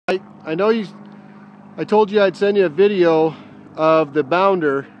I know I told you I'd send you a video of the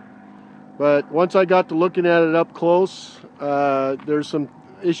bounder, but once I got to looking at it up close, there's some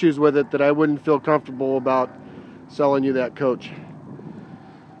issues with it that I wouldn't feel comfortable about selling you that coach.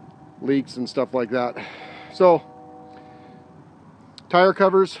 Leaks and stuff like that. So, tire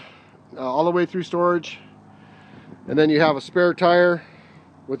covers all the way through storage, and then you have a spare tire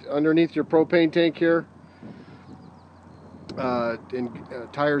with underneath your propane tank here,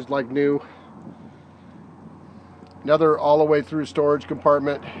 tires like new. Another all the way through storage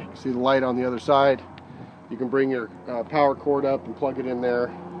compartment. You can see the light on the other side. You can bring your power cord up and plug it in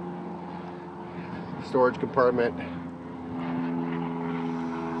there. Storage compartment.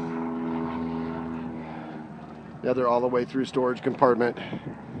 Another all the way through storage compartment.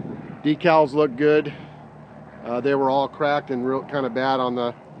 Decals look good. They were all cracked and real kind of bad on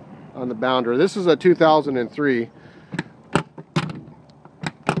the bounder. This is a 2003.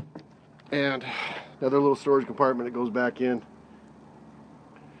 And another little storage compartment that goes back in.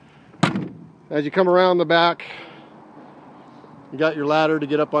 As you come around the back, you got your ladder to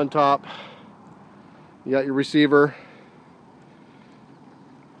get up on top. You got your receiver.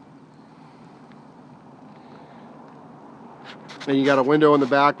 And you got a window in the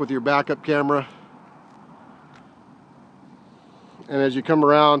back with your backup camera. And as you come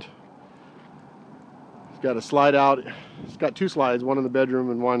around, it's got a slide out. It's got two slides, one in the bedroom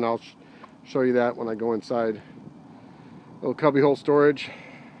and one, I'll show you that when I go inside. Little cubbyhole storage.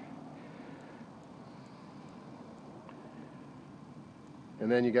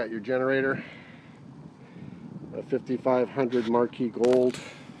 And then you got your generator, a 5500 Marquee Gold,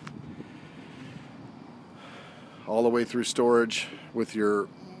 all the way through storage with your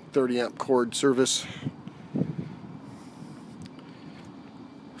 30 amp cord service.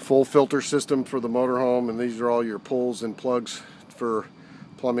 Full filter system for the motorhome, and these are all your pulls and plugs for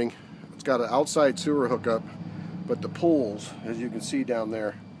plumbing. It's got an outside sewer hookup, but the pulls, as you can see down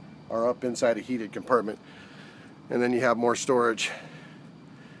there, are up inside a heated compartment. And then you have more storage.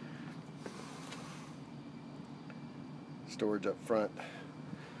 Storage up front.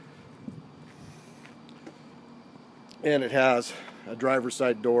 And it has a driver's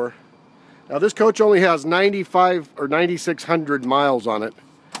side door. Now this coach only has 95 or 9,600 miles on it.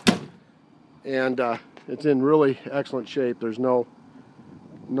 And it's in really excellent shape. There's no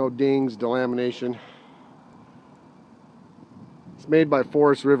dings, delamination. It's made by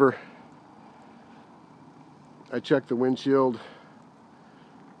Forest River. I checked the windshield.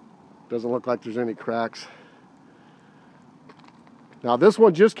 Doesn't look like there's any cracks. Now this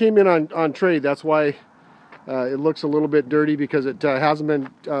one just came in on trade. That's why it looks a little bit dirty, because it hasn't been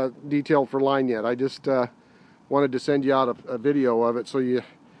detailed for line yet. I just wanted to send you out a video of it so you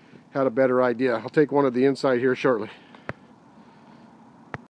had a better idea. I'll take one of the inside here shortly.